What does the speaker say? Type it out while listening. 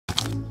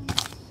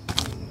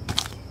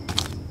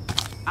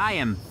I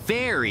am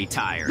very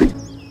tired.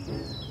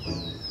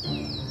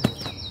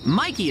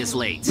 Mikey is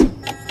late.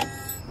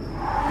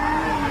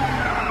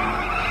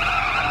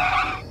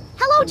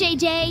 Hello,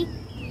 JJ.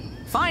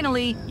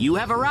 Finally, you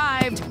have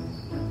arrived.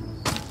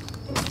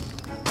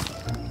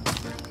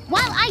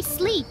 While I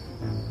sleep.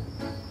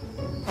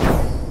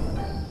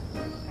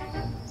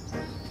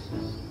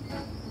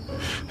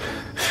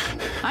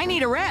 I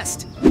need a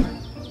rest.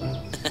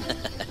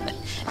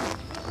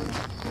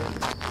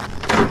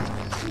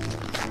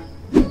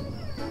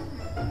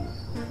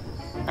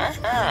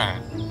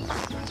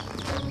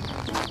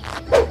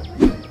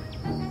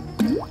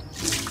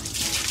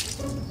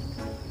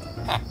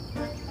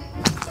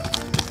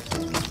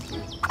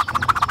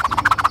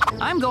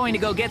 I'm going to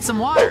go get some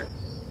water.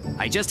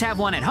 I just have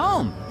one at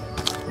home.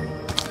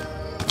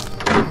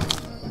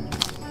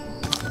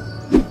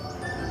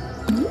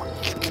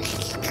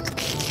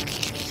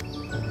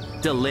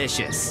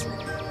 Delicious.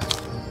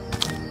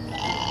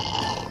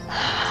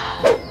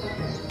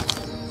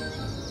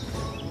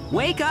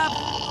 Wake up!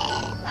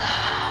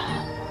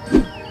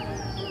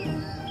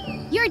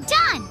 You're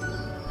done!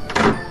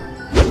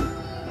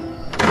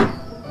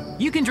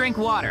 You can drink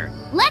water.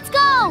 Let's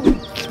go!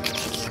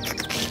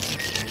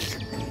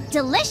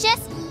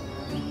 Delicious!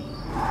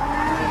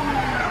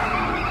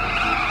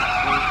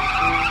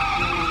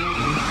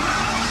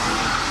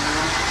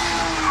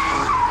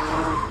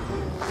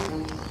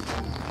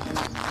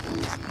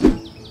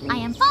 I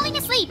am falling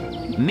asleep.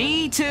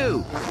 Me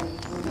too.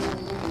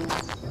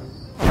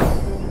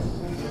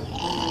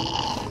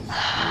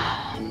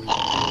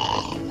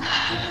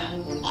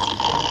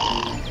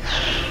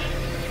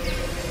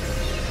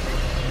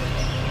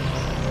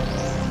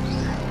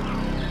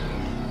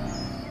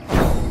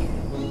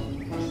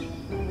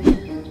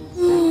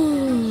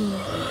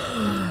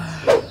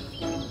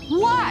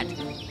 What?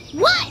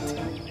 What?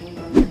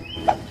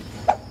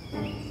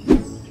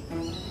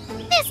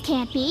 This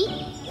can't be.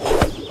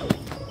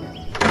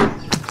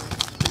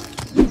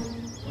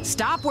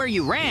 Stop where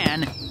you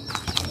ran.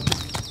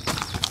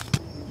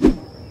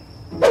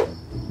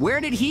 Where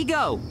did he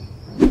go?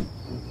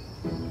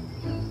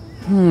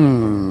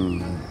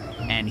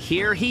 And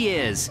here he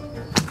is.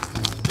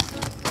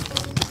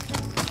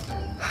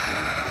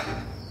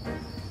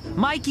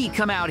 Mikey,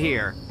 come out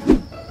here.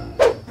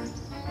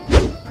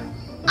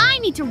 I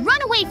need to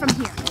run away from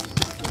here.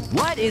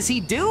 What is he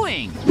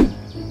doing?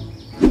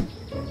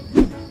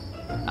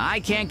 I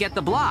can't get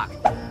the block.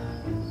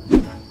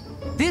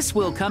 This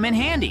will come in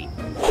handy.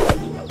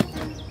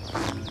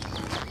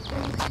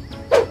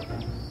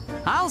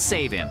 I'll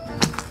save him.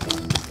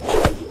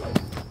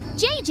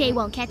 JJ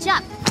won't catch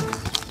up.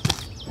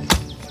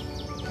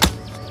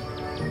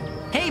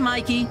 Hey,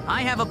 Mikey,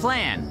 I have a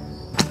plan.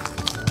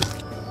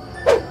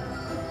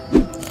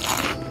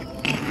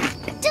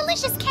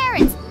 Delicious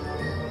carrots.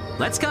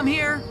 Let's come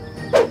here.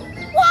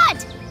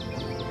 What?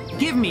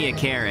 Give me a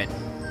carrot.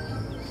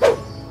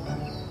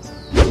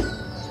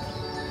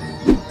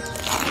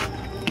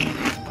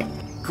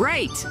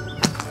 Great!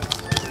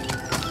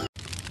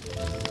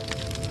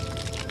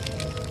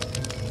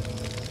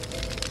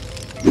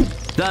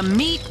 The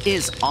meat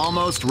is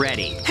almost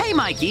ready. Hey,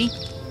 Mikey,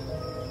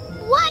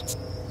 What?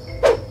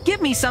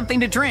 give me something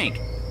to drink.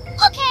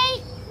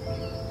 Okay.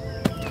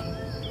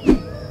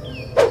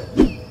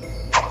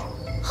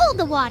 Hold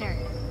the water.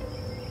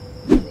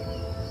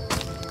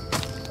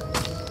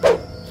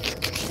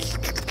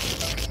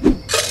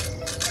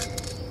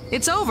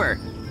 It's over.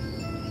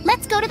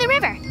 Let's go to the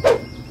river.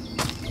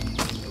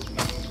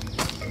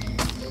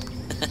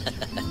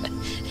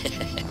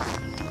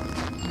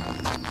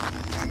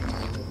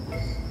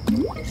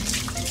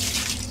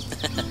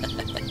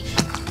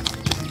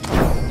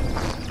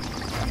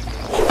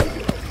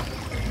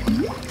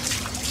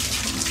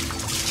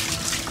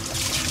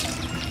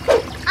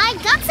 I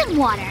got some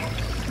water.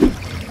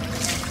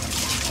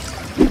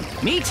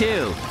 Me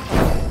too.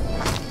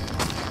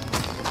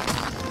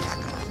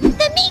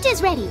 The meat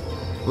is ready.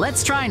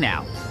 Let's try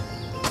now.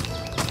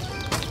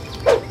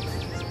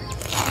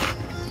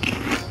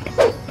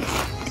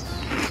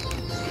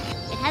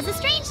 It has a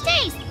strange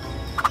taste.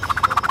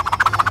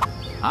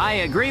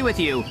 I agree with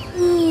you.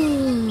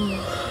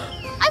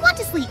 I want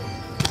to sleep.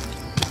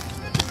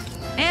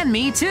 And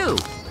me too.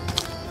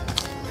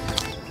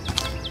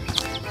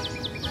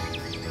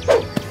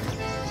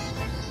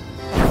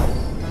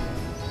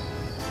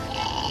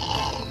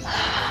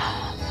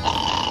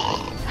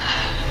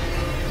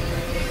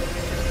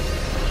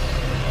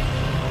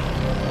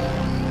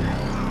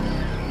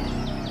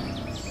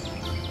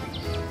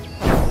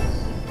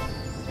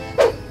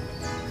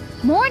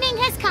 Morning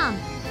has come.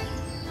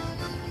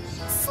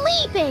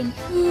 Sleeping.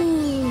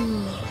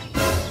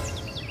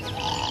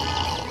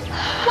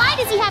 Why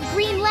does he have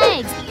green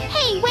legs?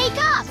 Hey, wake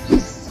up!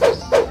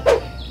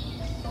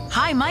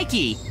 Hi,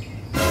 Mikey.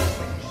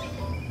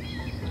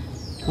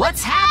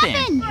 What's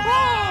happened?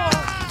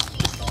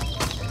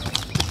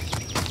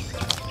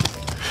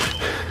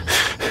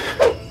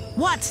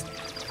 What?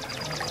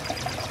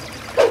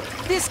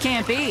 This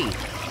can't be.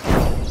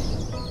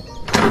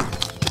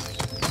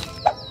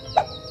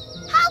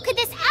 How could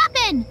this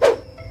happen?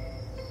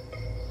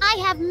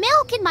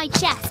 Look in my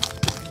chest.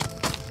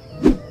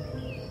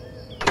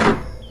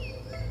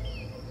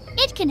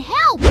 It can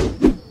help.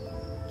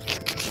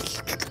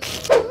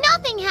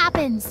 Nothing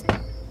happens.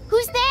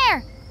 Who's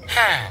there?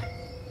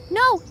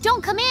 No,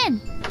 don't come in.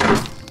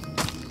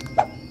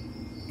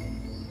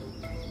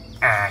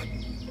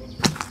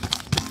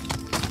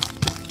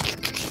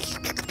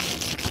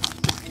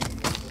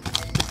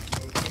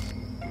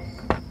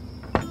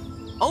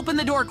 Open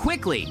the door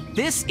quickly.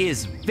 This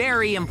is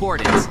very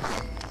important.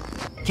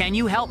 Can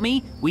you help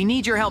me? We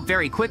need your help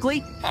very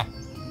quickly.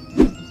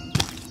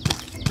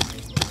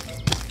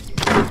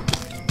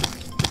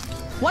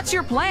 What's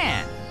your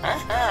plan?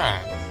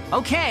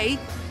 Okay.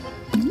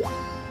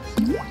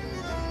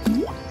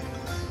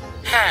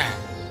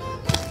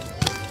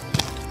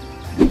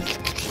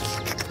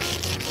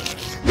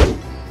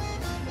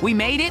 We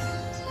made it?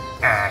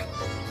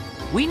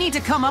 We need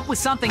to come up with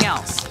something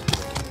else.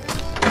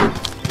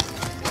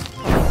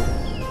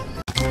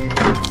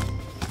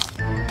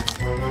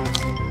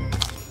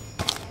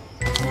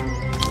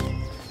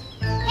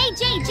 Hey,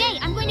 JJ,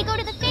 I'm going to go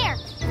to the fair.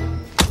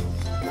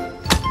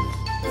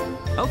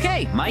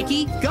 Okay,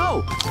 Mikey,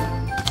 go!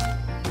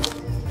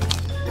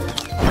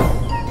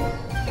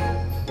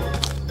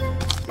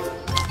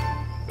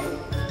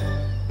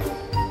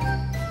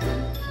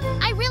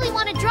 I really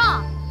want to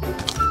draw.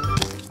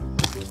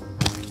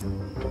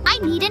 I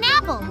need an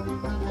apple.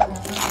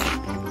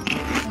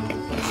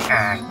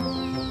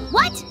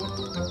 What?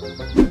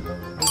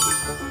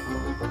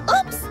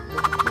 Oops!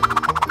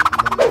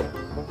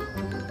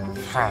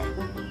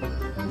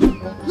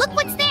 Look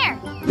what's there!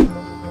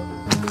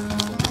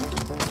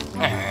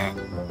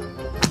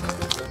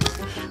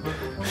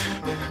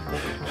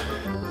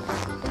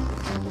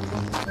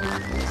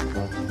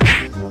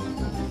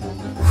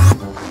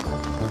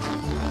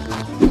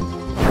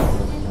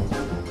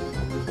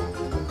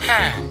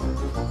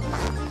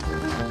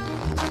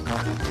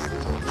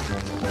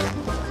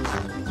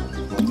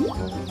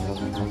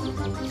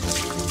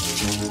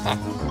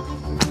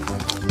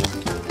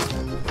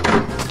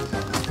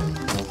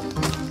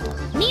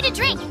 Need a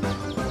drink.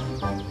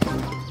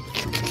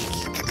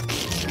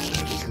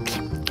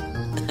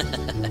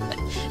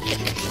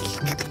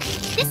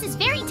 This is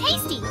very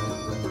tasty.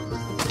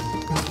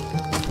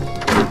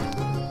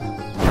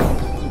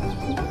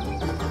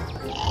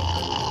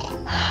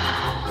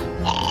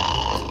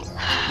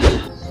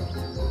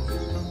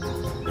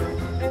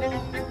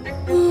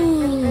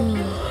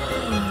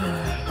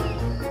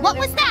 What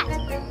was that?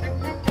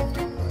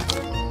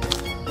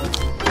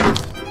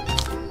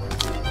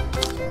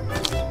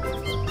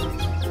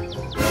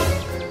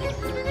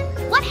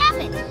 What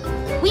happened?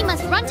 We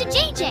must run to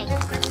JJ.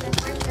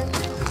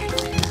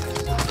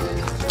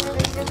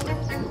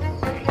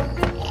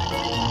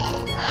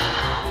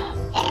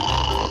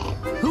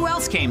 Who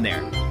else came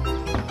there?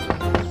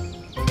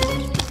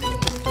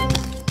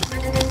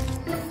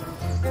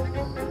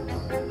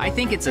 I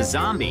think it's a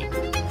zombie.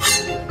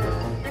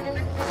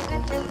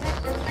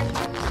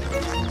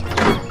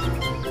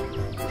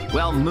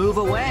 Well, move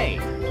away.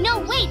 No,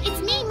 wait,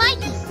 it's me,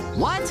 Mikey.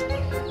 What?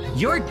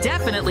 You're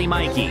definitely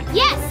Mikey.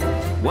 Yes.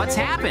 What's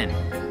happened?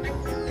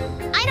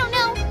 I don't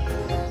know.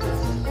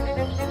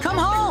 Come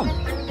home.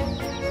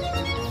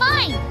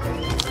 Fine.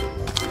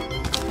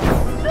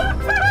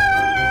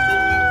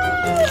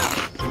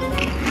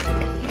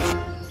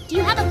 Do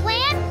you have a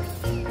plan?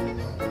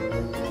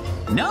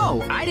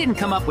 No, I didn't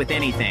come up with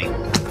anything.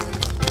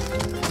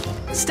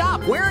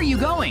 Stop, where are you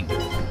going?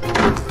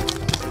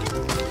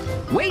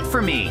 Wait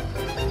for me.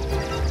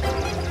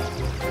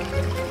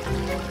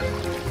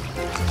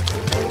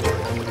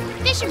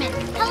 Fisherman,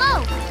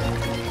 hello.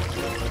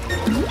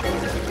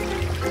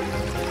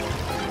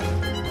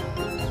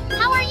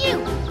 How are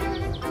you?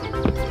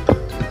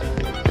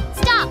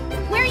 Stop!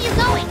 Where are you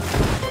going?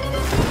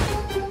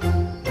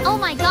 Oh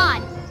my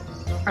God!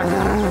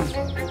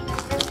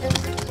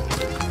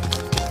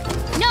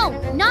 No,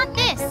 not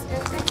this!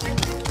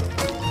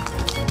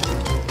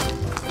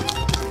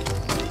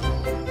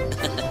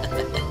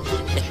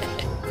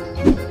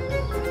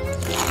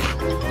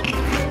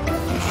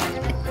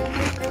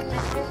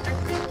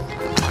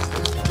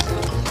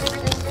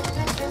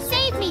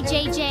 Save me,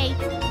 JJ!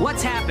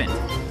 What's happened?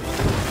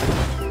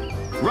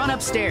 Run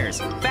upstairs,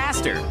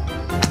 faster!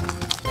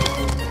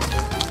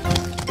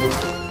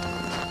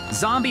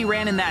 Zombie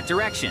ran in that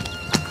direction.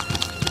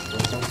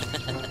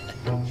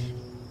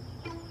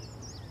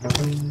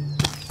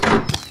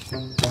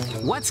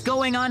 What's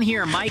going on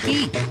here,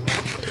 Mikey?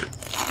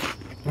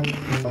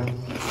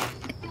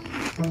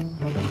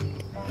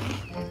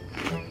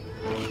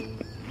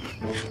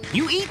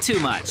 You eat too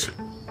much.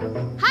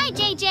 Hi,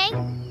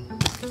 JJ!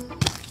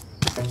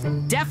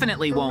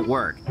 Definitely won't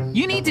work.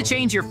 You need to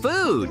change your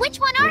food. Which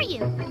one are you?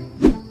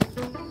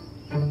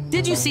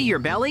 Did you see your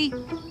belly?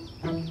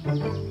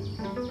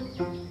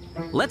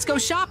 Let's go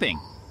shopping.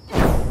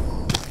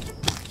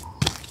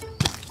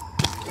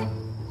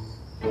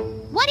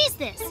 What is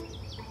this?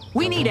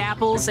 We need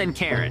apples and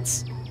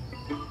carrots.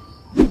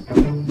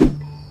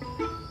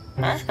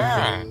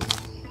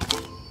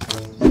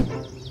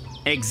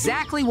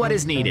 Exactly what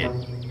is needed.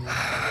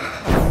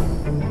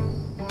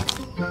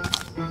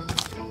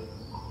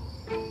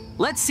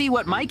 Let's see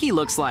what Mikey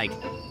looks like.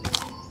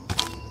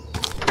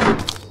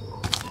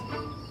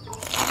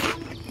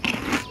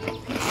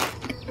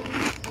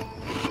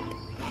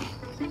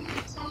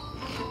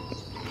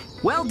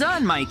 Well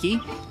done,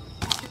 Mikey.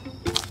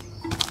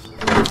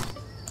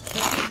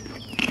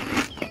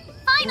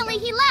 Finally,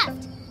 he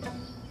left.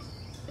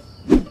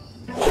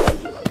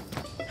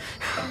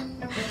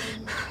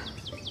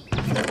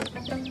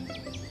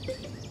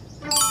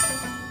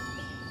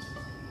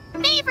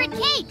 Favorite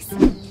cakes.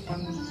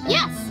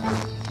 Yes.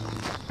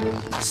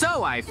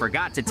 So I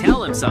forgot to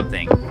tell him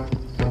something.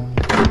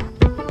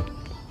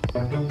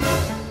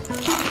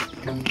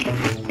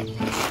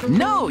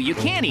 No, you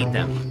can't eat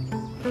them.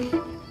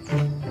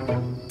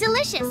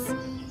 Delicious.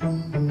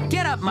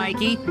 Get up,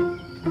 Mikey.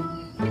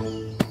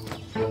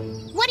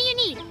 What do you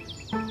need?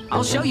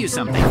 I'll show you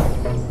something.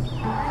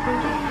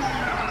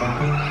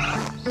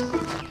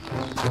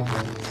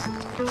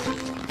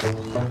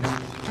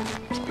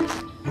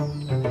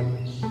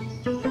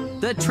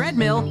 The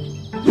treadmill.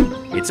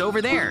 It's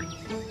over there.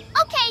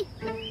 Okay.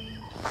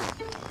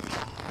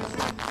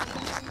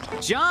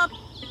 Jump.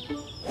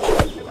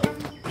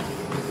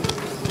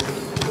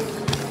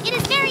 It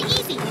is very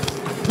easy.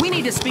 We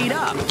need to speed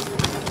up.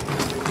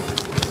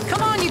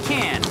 Come on, you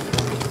can.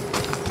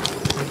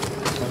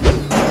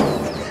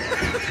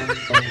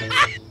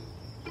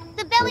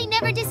 The belly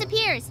never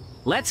disappears.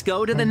 Let's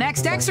go to the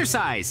next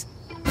exercise.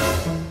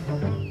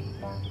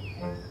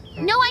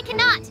 No, I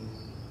cannot.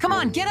 Come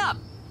on, get up.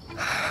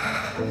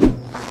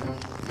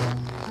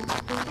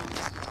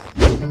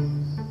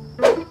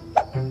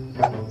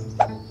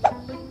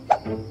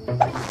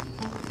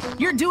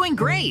 You're doing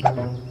great. I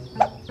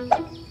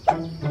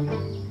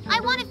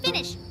want to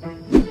finish.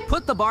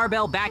 Put the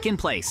barbell back in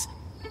place.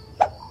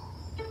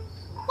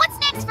 What's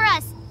next for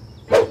us?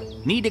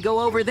 Need to go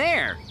over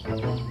there.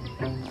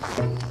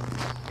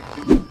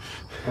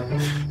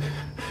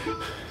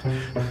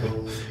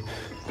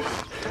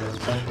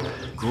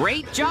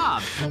 Great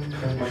job.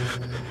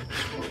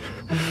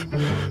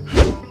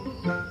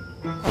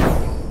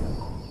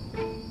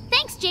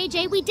 Thanks,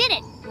 JJ, we did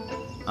it.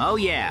 Oh,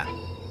 yeah.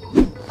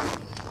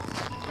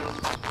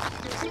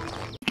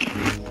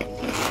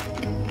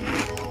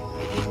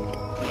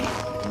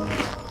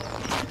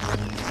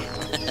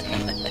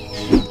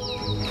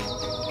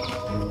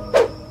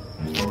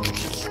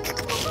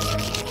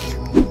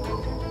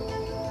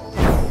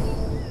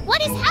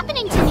 What is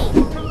happening to me?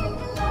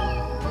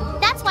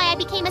 That's why I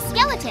became a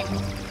skeleton.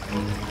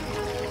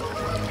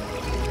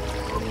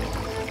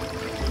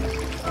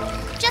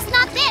 Just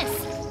not this.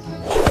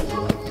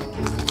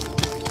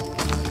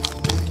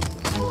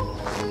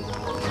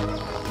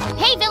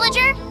 Hey,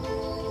 villager!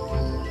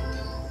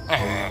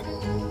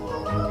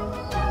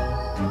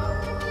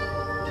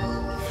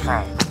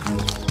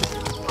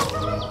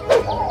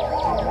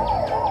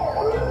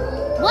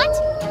 What?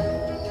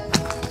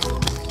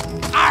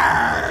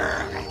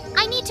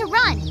 I need to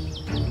run.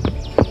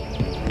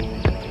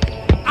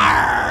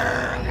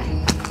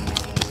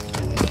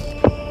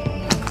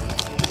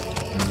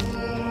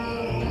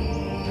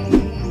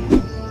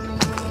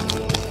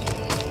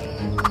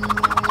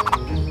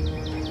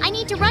 I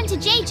need to run to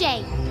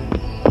JJ.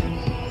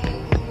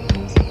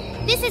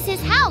 This is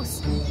his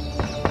house.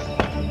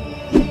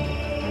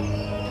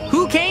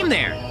 Who came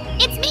there?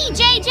 It's me,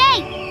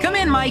 JJ. Come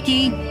in,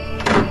 Mikey.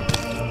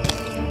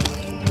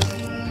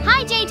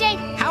 Hi, JJ.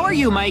 How are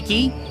you,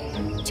 Mikey?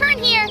 Turn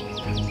here.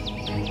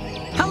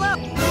 Hello.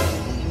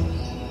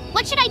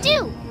 What should I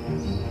do?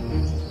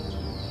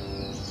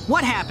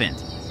 What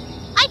happened?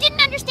 I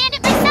didn't understand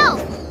it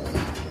myself.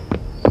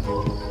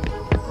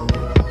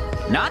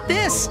 Not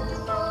this.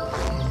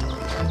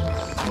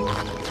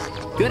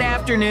 Good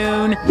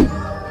afternoon.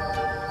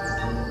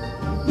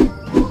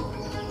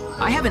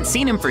 I haven't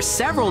seen him for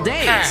several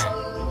days.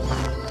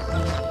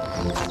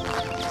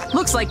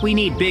 Looks like we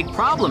need big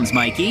problems,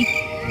 Mikey.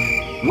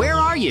 Where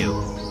are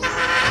you?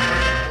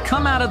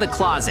 Come out of the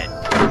closet.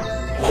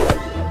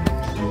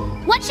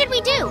 What should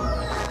we do?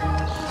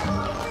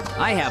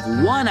 I have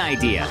one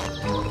idea.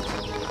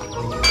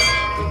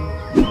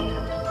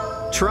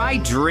 Try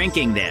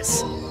drinking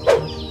this.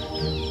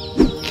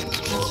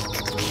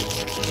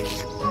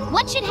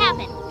 What should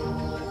happen?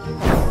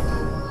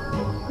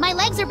 My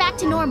legs are back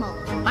to normal.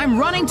 I'm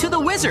running to the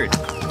wizard.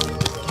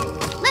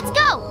 Let's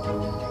go!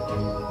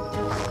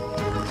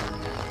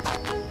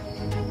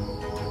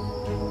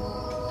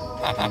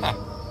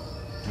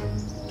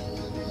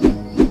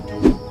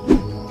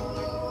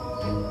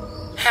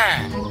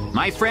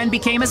 My friend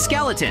became a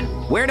skeleton.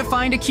 Where to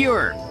find a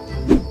cure?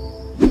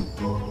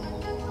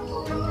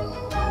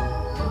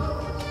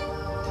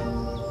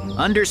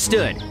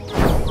 Understood.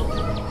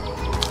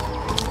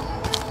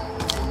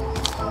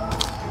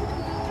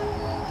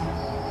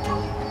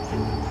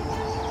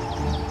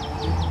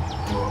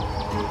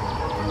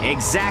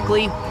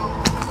 Exactly.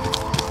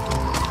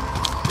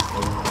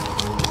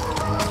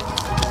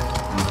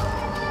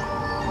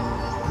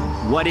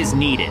 What is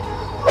needed?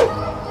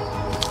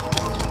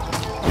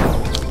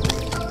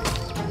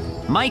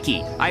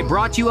 Mikey, I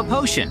brought you a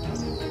potion.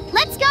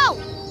 Let's go!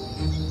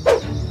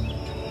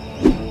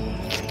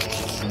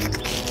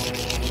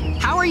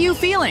 you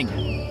feeling?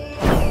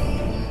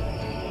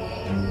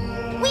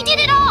 We did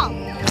it all!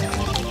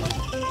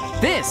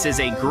 This is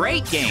a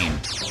great game.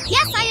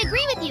 Yes, I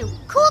agree with you.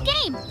 Cool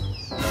game.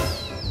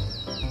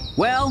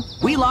 Well,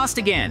 we lost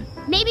again.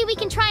 Maybe we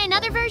can try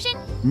another version?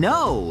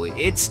 No,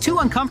 it's too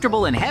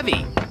uncomfortable and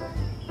heavy.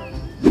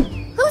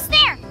 Who's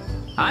there?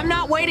 I'm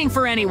not waiting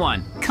for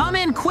anyone. Come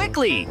in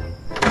quickly.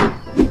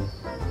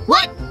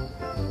 What?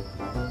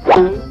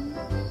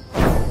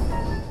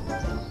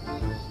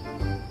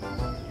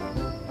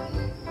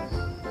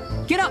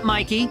 Get up,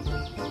 Mikey.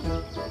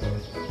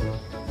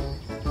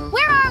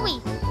 Where are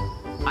we?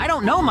 I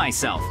don't know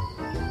myself.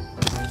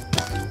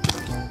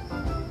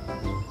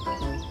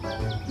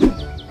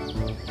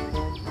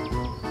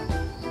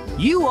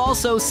 You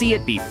also see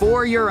it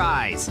before your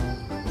eyes.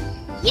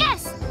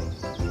 Yes!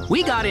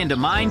 We got into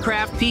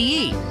Minecraft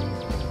PE.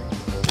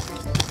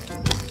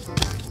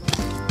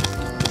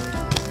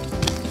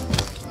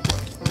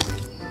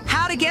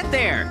 How to get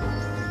there?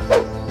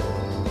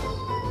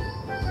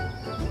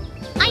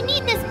 I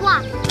need this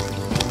block.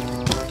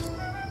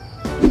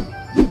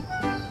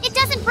 It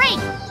doesn't break.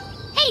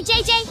 Hey,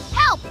 JJ,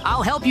 help!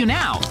 I'll help you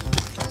now.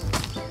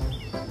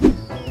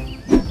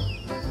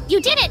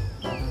 You did it!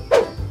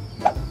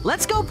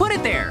 Let's go put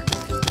it there.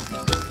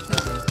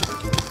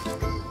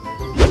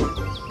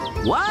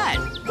 What?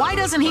 Why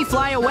doesn't he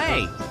fly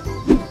away?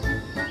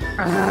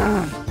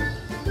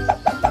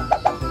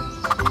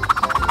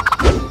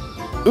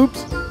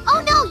 Oops.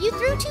 Oh no, you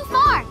threw too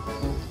far.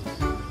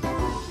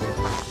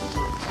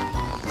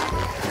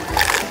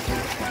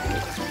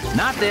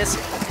 Not this.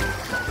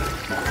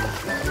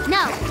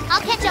 No,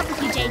 I'll catch up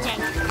with you, JJ.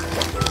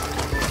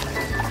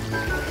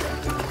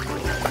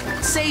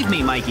 Save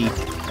me, Mikey.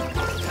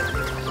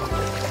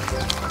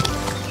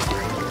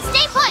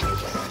 Stay put!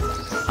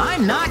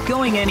 I'm not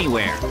going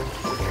anywhere.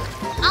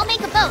 I'll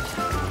make a boat.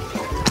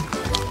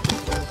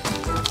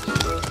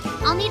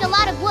 I'll need a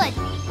lot of wood.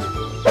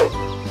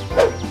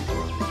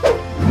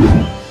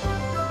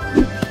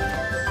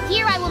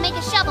 Here I will make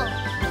a shovel.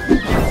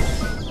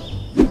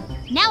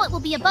 Now it will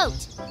be a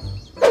boat.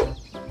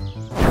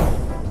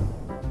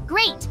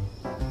 Great!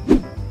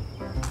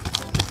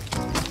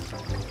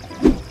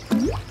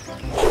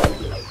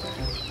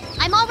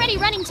 I'm already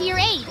running to your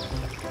aid.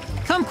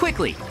 Come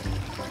quickly.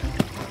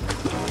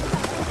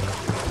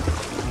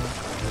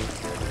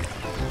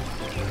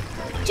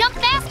 Jump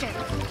faster!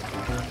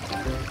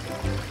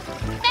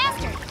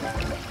 Faster!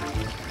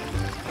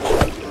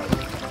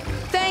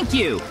 Thank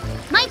you.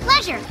 My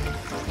pleasure!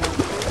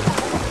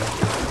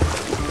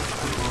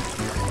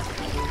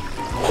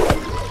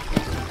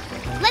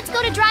 Let's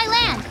go to dry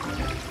land.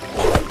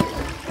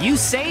 You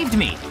saved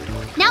me.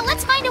 Now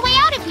let's find a way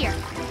out of here.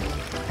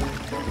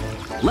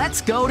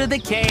 Let's go to the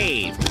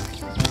cave.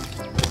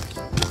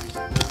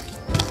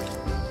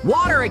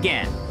 Water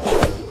again.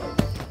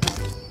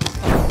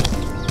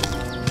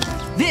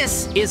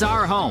 This is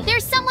our home.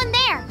 There's someone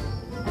there.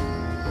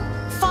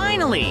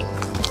 Finally!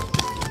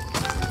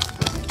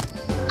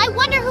 I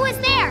wonder who is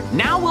there.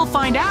 Now we'll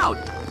find out.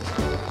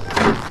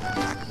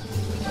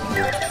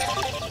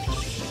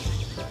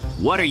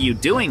 What are you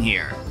doing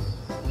here?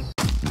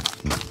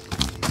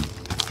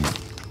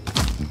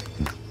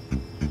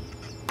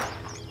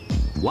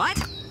 What?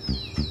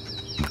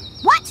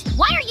 What?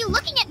 Why are you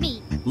looking at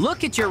me?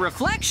 Look at your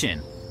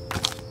reflection.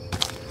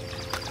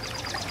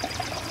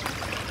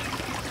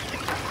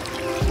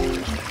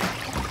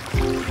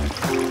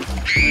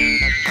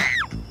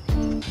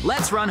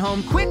 Let's run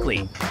home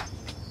quickly.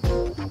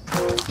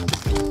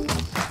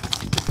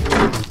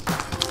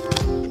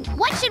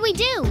 What should we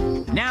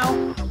do?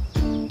 Now,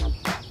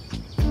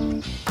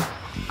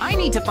 I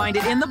need to find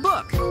it in the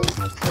book.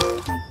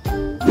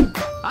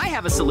 I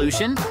have a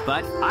solution,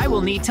 but I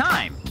will need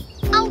time.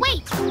 I'll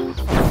wait.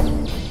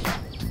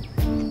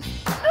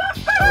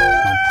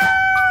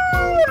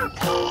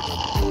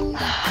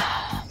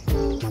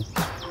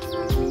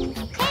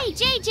 Hey,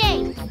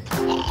 JJ.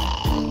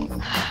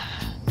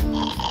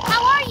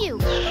 How are you?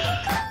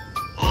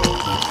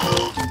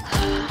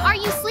 Are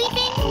you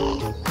sleeping?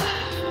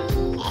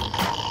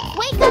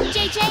 Wake up,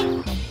 JJ.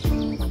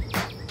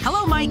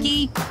 Hello,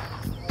 Mikey.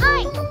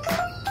 Hi.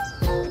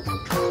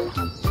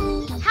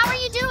 How are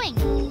you doing?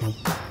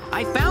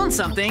 I found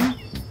something.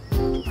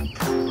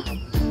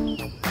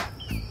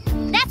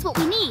 That's what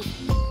we need.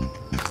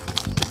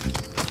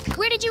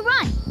 Where did you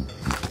run?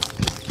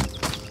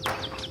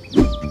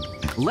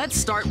 Let's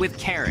start with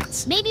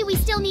carrots. Maybe we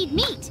still need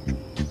meat.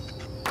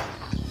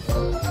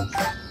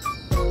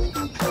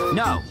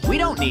 No, we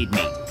don't need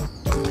meat.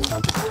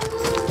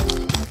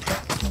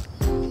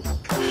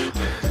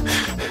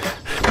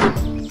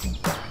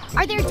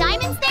 Are there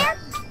diamonds there?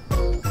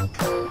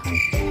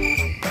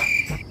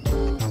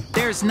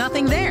 There's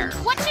nothing there.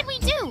 What should we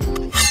do?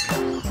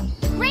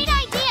 Great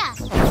idea!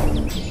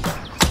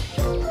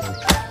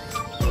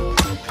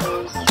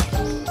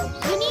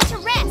 You need to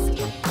rest.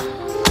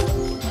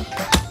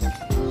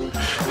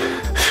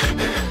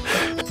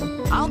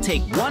 I'll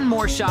take one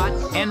more shot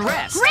and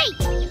rest. Great!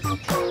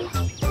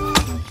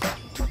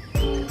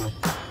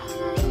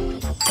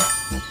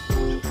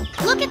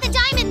 Look at the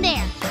diamond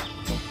there.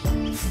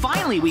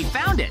 Finally, we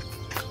found it.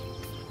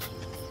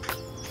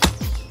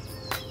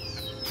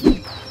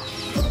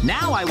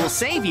 Now I will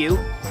save you.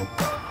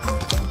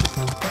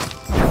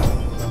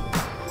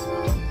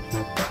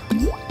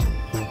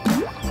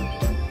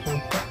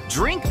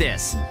 Drink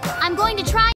this. I'm going to try.